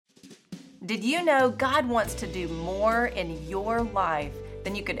Did you know God wants to do more in your life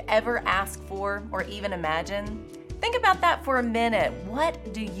than you could ever ask for or even imagine? Think about that for a minute.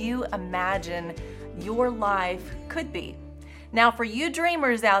 What do you imagine your life could be? Now, for you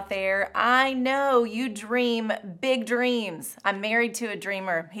dreamers out there, I know you dream big dreams. I'm married to a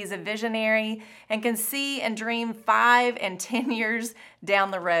dreamer. He's a visionary and can see and dream 5 and 10 years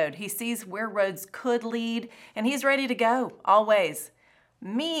down the road. He sees where roads could lead, and he's ready to go, always.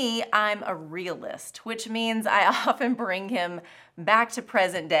 Me, I'm a realist, which means I often bring him back to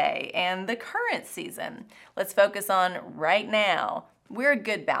present day and the current season. Let's focus on right now. We're a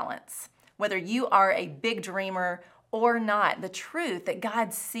good balance. Whether you are a big dreamer or not, the truth that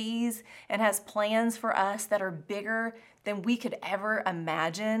God sees and has plans for us that are bigger than we could ever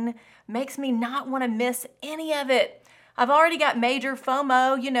imagine makes me not want to miss any of it. I've already got major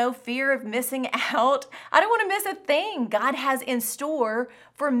FOMO, fear of missing out. I don't want to miss a thing God has in store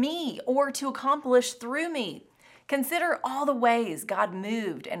for me or to accomplish through me. Consider all the ways God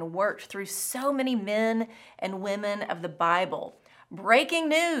moved and worked through so many men and women of the Bible. Breaking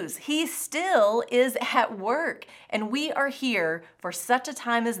news, he still is at work, and we are here for such a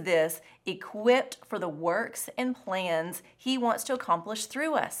time as this, equipped for the works and plans he wants to accomplish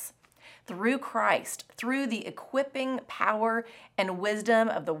through us. Through Christ, through the equipping power and wisdom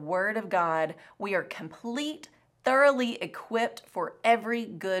of the Word of God, we are complete, thoroughly equipped for every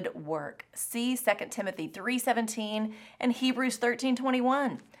good work. See 2 Timothy 3:17 and Hebrews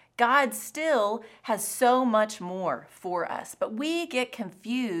 13:21. God still has so much more for us, but we get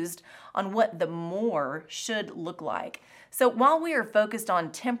confused on what the more should look like. So while we are focused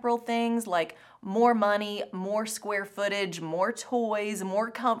on temporal things like more money, more square footage, more toys,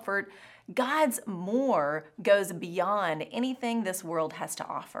 more comfort, God's more goes beyond anything this world has to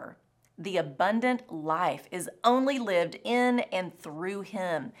offer. The abundant life is only lived in and through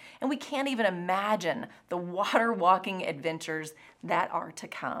him, and we can't even imagine the water-walking adventures that are to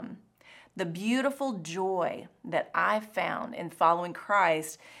come. The beautiful joy that I've found in following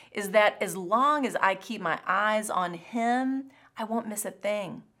Christ is that as long as I keep my eyes on him, I won't miss a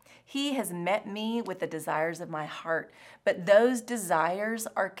thing. He has met me with the desires of my heart, but those desires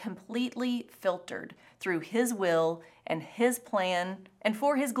are completely filtered through his will and his plan and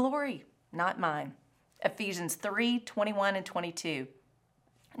for his glory, not mine. Ephesians 3:21 and 22.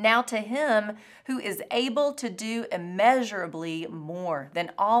 Now to him who is able to do immeasurably more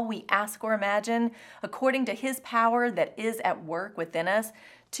than all we ask or imagine, according to his power that is at work within us,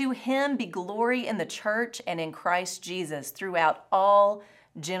 to him be glory in the church and in Christ Jesus throughout all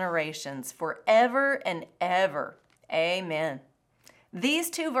generations, forever and ever. Amen. These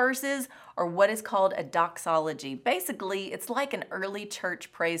two verses are what is called a doxology. Basically, it's like an early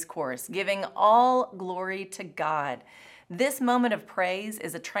church praise chorus, giving all glory to God. This moment of praise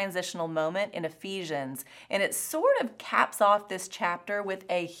is a transitional moment in Ephesians, and it sort of caps off this chapter with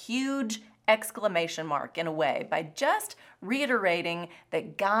a huge exclamation mark in a way by just reiterating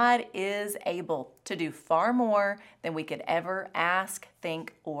that God is able to do far more than we could ever ask,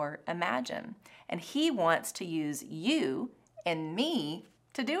 think, or imagine. And he wants to use you and me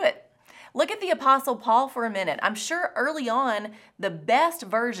to do it. Look at the Apostle Paul for a minute. I'm sure early on, the best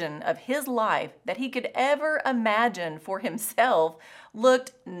version of his life that he could ever imagine for himself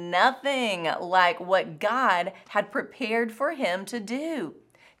looked nothing like what God had prepared for him to do.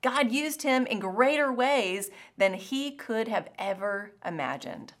 God used him in greater ways than he could have ever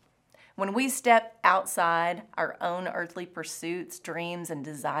imagined. When we step outside our own earthly pursuits, dreams, and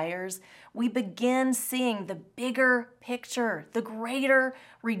desires, we begin seeing the bigger picture, the greater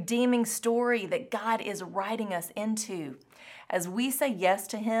redeeming story that God is writing us into. As we say yes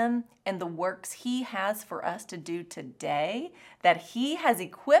to him and the works he has for us to do today, that he has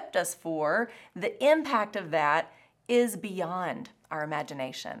equipped us for, the impact of that is beyond our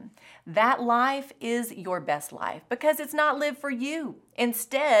imagination. That life is your best life because it's not lived for you.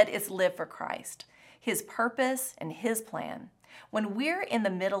 Instead, it's lived for Christ, his purpose and his plan. When we're in the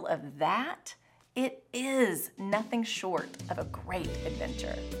middle of that, it is nothing short of a great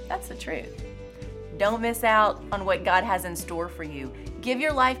adventure. That's the truth. Don't miss out on what God has in store for you. Give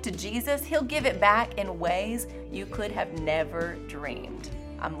your life to Jesus. He'll give it back in ways you could have never dreamed.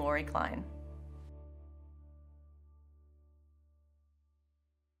 I'm Lori Klein.